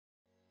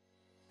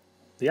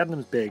The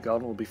Adnam's beer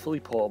garden will be fully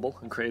portable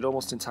and created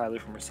almost entirely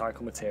from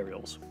recycled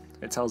materials.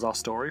 It tells our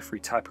story through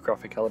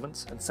typographic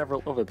elements and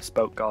several other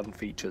bespoke garden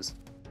features.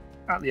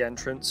 At the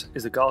entrance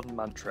is a garden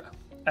mantra,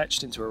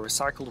 etched into a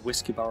recycled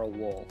whiskey barrel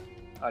wall.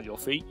 At your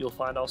feet you'll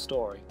find our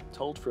story,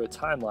 told through a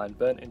timeline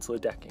burnt into the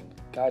decking,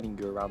 guiding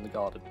you around the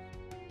garden.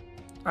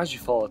 As you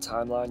follow the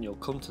timeline, you'll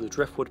come to the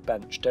driftwood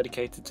bench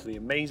dedicated to the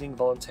amazing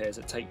volunteers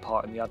that take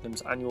part in the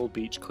Adnam's annual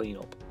beach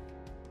cleanup.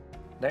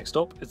 Next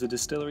up is the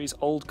distillery's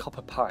old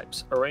copper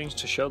pipes, arranged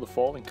to show the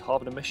fall in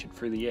carbon emission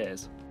through the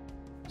years.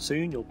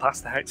 Soon you'll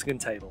pass the hexagon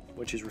table,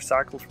 which is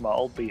recycled from our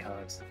old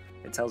beehives.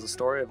 It tells the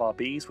story of our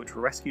bees which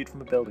were rescued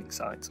from a building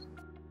site.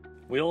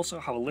 We also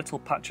have a little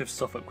patch of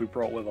Suffolk we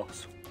brought with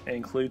us. It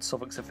includes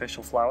Suffolk's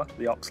official flower,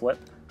 the oxlip,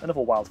 and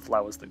other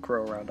wildflowers that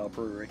grow around our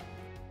brewery.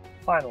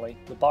 Finally,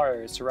 the bar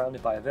area is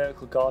surrounded by a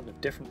vertical garden of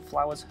different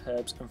flowers,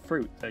 herbs and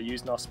fruit that are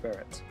used in our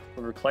spirits,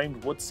 with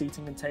reclaimed wood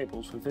seating and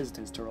tables for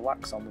visitors to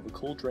relax on with a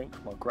cool drink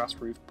from our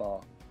grass-roofed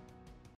bar.